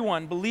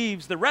 Everyone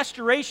believes the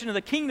restoration of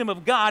the kingdom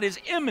of God is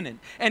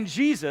imminent, and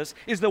Jesus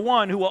is the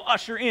one who will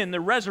usher in the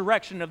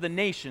resurrection of the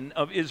nation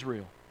of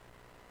Israel.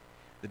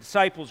 The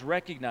disciples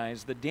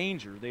recognize the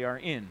danger they are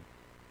in,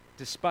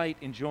 despite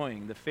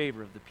enjoying the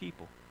favor of the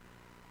people.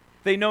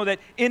 They know that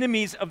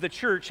enemies of the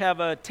church have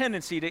a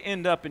tendency to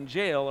end up in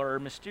jail or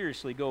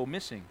mysteriously go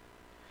missing.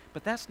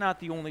 But that's not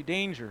the only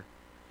danger.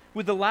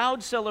 With the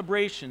loud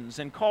celebrations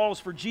and calls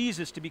for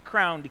Jesus to be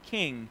crowned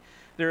king,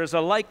 there is a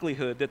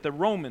likelihood that the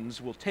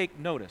Romans will take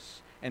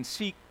notice and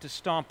seek to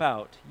stomp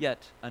out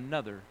yet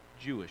another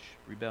Jewish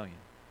rebellion.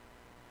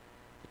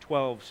 The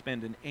 12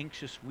 spend an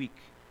anxious week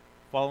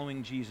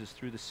following Jesus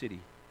through the city,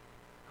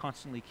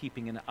 constantly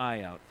keeping an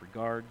eye out for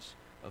guards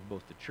of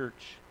both the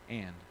church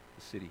and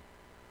the city.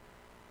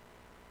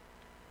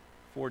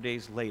 4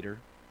 days later,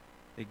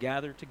 they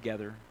gather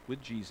together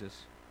with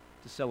Jesus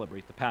to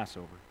celebrate the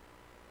Passover.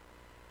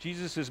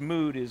 Jesus'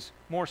 mood is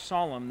more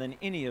solemn than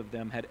any of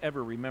them had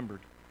ever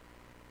remembered.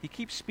 He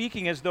keeps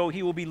speaking as though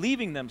he will be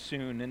leaving them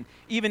soon, and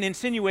even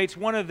insinuates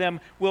one of them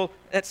will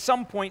at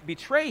some point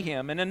betray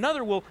him and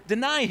another will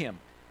deny him.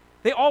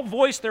 They all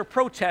voice their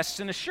protests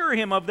and assure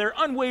him of their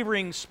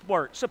unwavering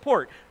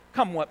support,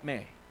 come what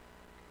may.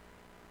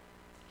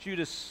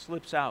 Judas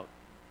slips out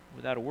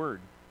without a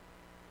word,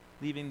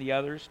 leaving the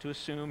others to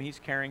assume he's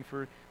caring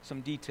for some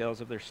details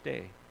of their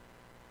stay.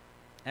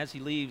 As he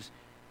leaves,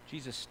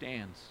 Jesus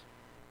stands,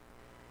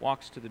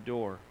 walks to the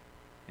door,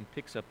 and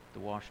picks up the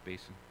wash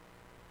basin.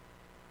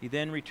 He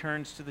then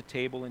returns to the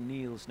table and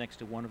kneels next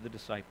to one of the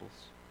disciples.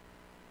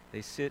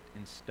 They sit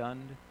in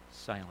stunned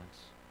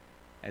silence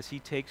as he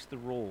takes the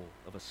role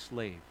of a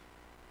slave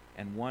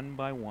and one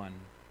by one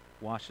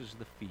washes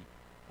the feet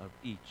of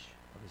each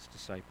of his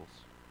disciples.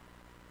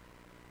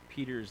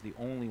 Peter is the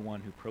only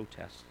one who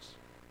protests,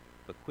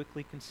 but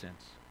quickly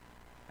consents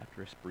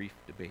after a brief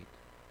debate.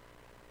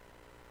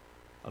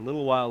 A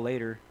little while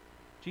later,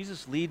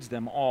 Jesus leads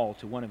them all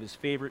to one of his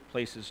favorite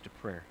places to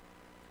prayer,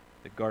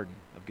 the Garden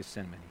of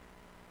Gethsemane.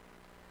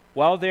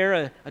 While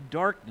there, a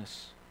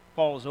darkness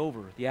falls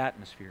over the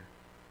atmosphere.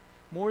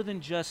 More than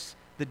just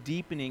the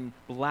deepening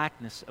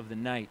blackness of the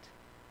night,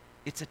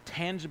 it's a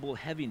tangible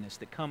heaviness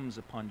that comes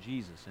upon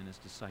Jesus and his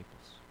disciples.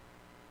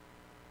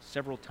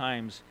 Several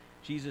times,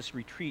 Jesus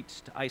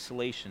retreats to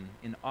isolation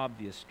in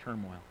obvious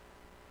turmoil.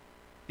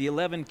 The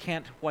 11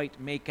 can't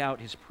quite make out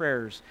his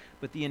prayers,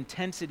 but the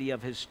intensity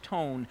of his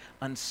tone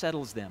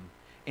unsettles them,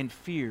 and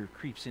fear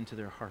creeps into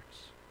their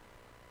hearts.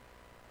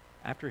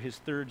 After his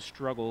third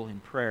struggle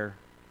in prayer,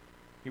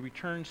 he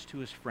returns to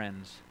his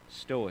friends,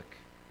 stoic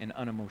and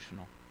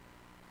unemotional.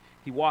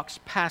 He walks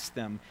past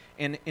them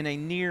and in a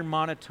near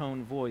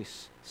monotone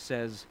voice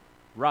says,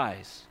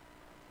 "Rise,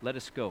 let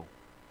us go.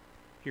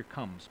 Here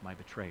comes my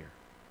betrayer."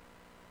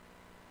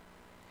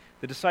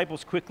 The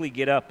disciples quickly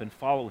get up and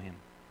follow him.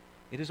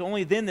 It is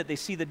only then that they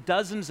see the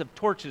dozens of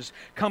torches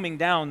coming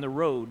down the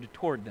road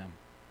toward them.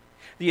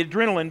 The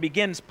adrenaline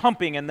begins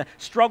pumping, and the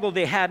struggle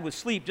they had with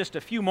sleep just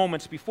a few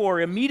moments before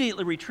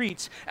immediately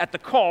retreats at the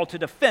call to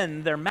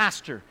defend their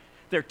master,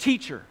 their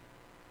teacher,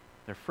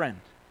 their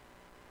friend.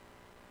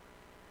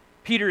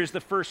 Peter is the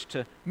first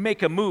to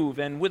make a move,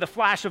 and with a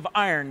flash of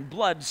iron,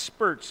 blood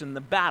spurts and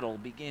the battle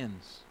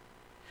begins.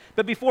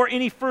 But before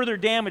any further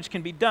damage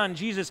can be done,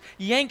 Jesus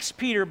yanks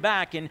Peter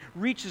back and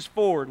reaches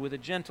forward with a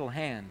gentle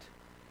hand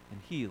and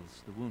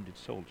heals the wounded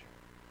soldier.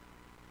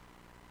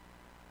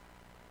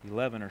 The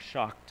 11 are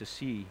shocked to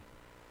see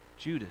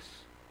Judas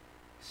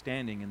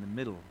standing in the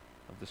middle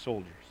of the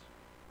soldiers.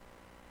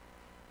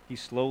 He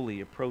slowly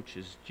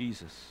approaches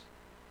Jesus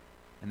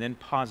and then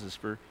pauses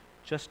for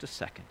just a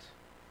second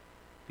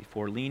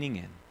before leaning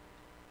in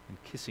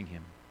and kissing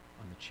him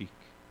on the cheek.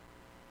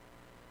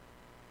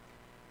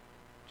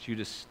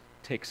 Judas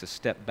takes a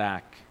step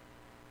back,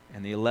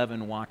 and the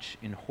 11 watch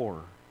in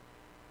horror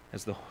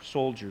as the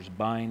soldiers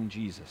bind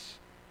Jesus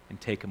and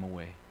take him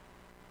away.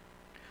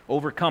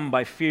 Overcome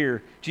by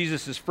fear,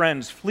 Jesus'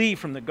 friends flee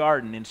from the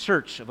garden in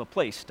search of a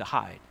place to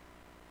hide,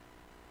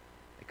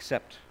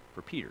 except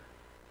for Peter.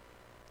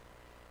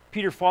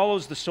 Peter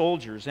follows the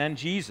soldiers and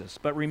Jesus,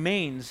 but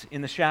remains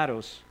in the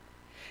shadows.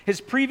 His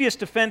previous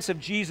defense of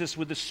Jesus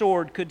with the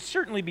sword could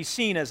certainly be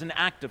seen as an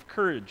act of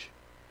courage,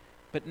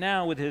 but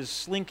now with his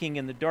slinking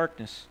in the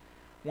darkness,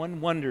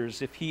 one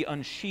wonders if he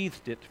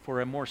unsheathed it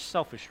for a more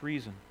selfish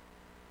reason.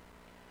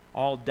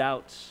 All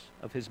doubts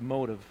of his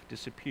motive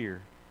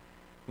disappear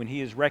when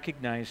he is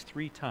recognized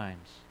 3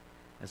 times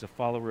as a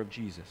follower of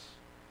Jesus,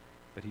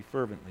 but he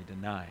fervently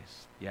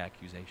denies the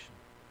accusation.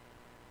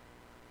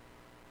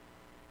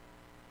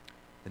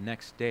 The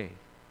next day,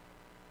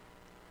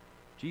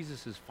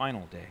 Jesus'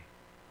 final day,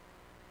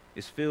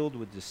 is filled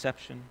with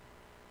deception,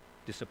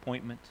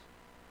 disappointment,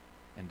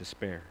 and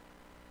despair.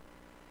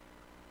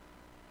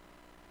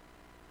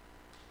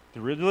 The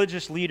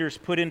religious leaders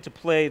put into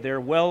play their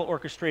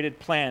well-orchestrated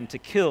plan to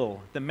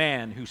kill the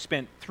man who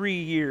spent 3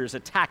 years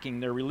attacking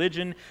their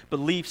religion,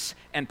 beliefs,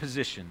 and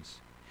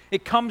positions.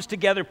 It comes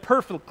together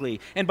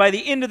perfectly, and by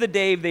the end of the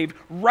day, they've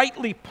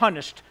rightly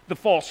punished the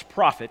false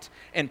prophet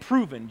and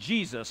proven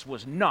Jesus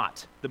was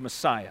not the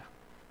Messiah.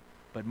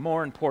 But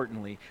more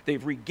importantly,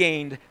 they've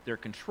regained their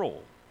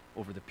control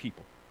over the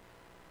people.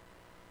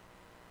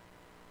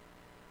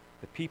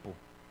 The people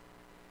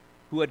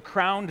who had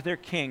crowned their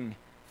king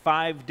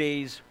 5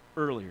 days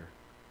earlier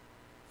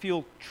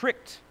feel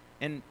tricked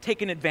and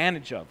taken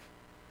advantage of.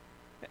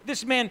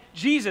 This man,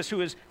 Jesus, who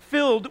is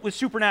filled with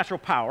supernatural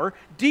power,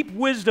 deep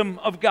wisdom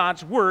of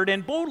God's word,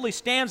 and boldly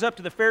stands up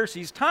to the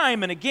Pharisees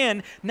time and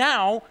again,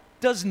 now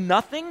does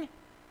nothing.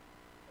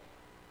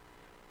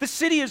 The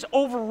city is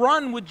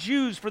overrun with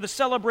Jews for the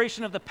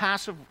celebration of the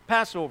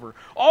Passover.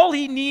 All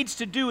he needs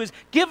to do is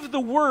give the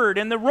word,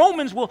 and the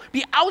Romans will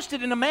be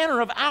ousted in a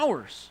matter of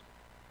hours.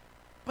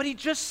 But he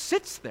just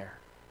sits there.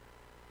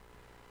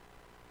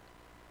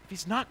 If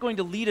he's not going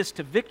to lead us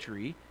to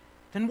victory,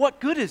 then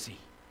what good is he?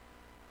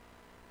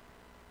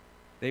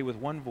 They, with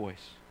one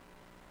voice,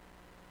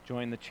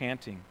 join the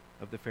chanting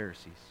of the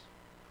Pharisees.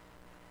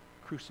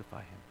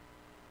 Crucify him.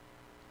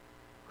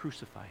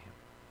 Crucify him.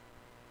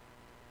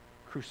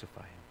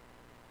 Crucify him.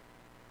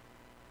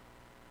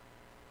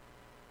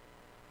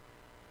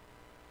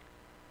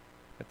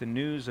 At the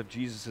news of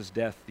Jesus'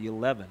 death, the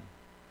 11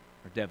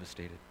 are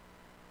devastated.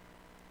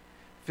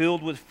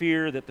 Filled with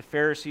fear that the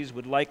Pharisees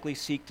would likely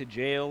seek to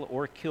jail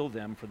or kill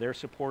them for their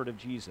support of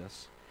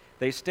Jesus,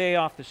 they stay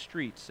off the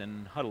streets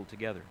and huddle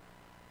together.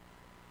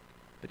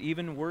 But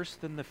even worse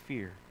than the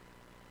fear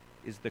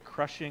is the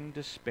crushing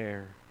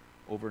despair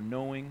over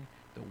knowing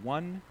the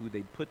one who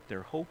they'd put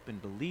their hope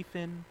and belief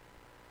in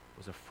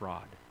was a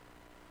fraud.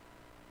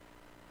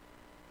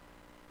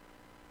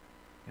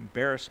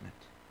 Embarrassment,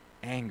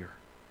 anger,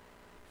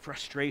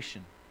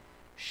 frustration,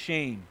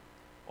 shame,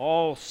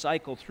 all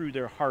cycle through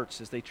their hearts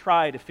as they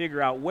try to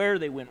figure out where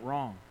they went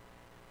wrong.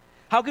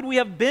 How could we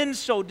have been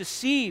so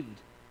deceived?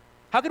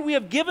 How could we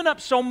have given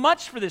up so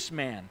much for this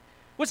man?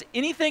 Was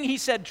anything he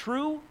said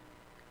true?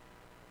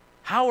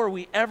 How are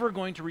we ever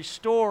going to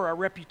restore our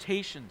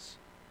reputations?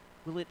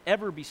 Will it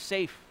ever be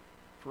safe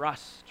for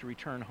us to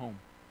return home?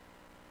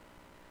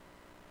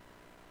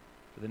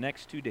 For the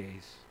next 2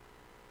 days,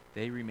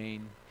 they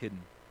remain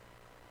hidden.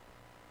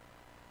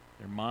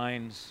 Their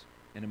minds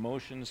and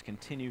emotions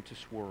continue to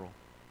swirl,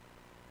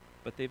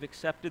 but they've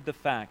accepted the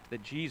fact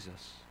that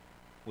Jesus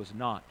was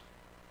not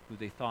who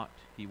they thought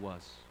he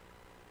was.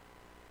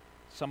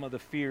 Some of the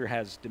fear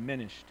has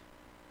diminished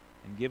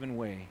and given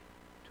way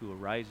to a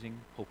rising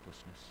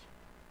hopelessness.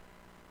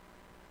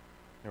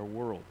 Their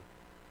world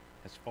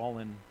has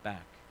fallen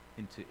back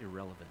into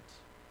irrelevance.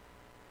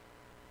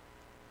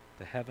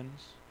 The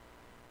heavens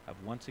have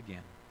once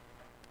again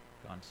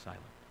gone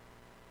silent.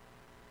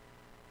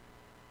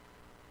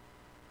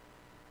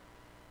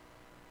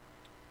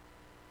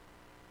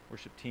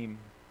 Worship team,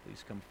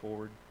 please come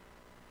forward.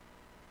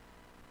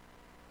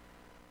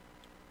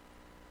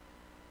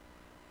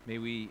 May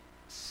we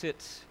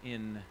sit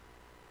in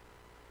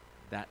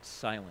that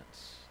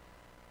silence.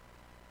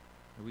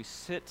 May we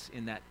sit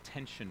in that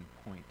tension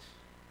point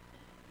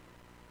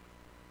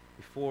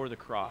before the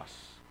cross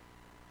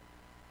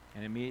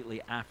and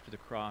immediately after the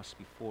cross,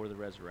 before the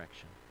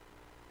resurrection.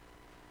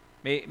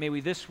 May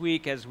we this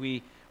week, as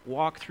we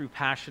walk through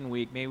Passion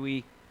Week, may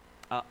we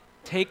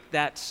take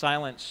that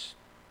silence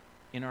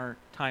in our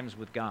times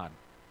with God.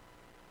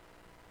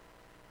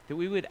 That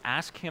we would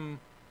ask Him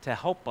to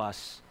help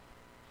us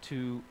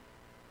to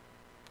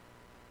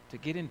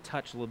get in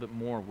touch a little bit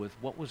more with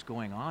what was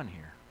going on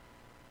here.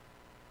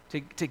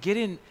 To get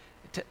in,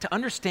 to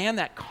understand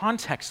that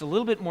context a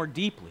little bit more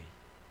deeply.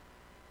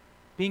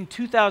 Being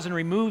 2,000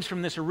 removes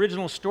from this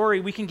original story,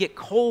 we can get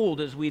cold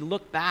as we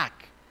look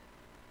back.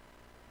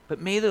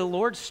 But may the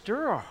Lord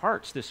stir our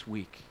hearts this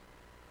week.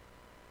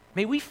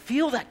 May we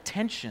feel that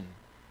tension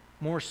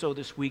more so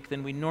this week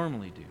than we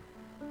normally do.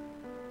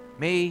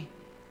 May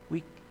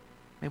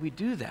we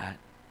do that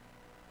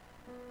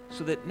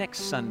so that next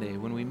Sunday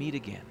when we meet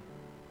again,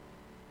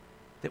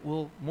 that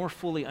we'll more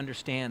fully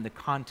understand the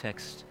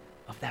context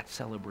of that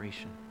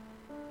celebration.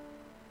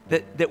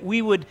 That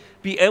we would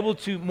be able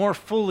to more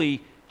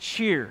fully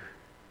cheer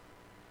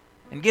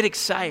and get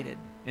excited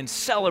and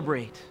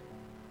celebrate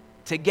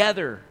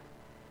together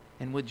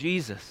and with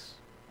Jesus,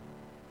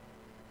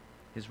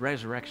 His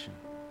resurrection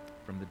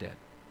from the dead.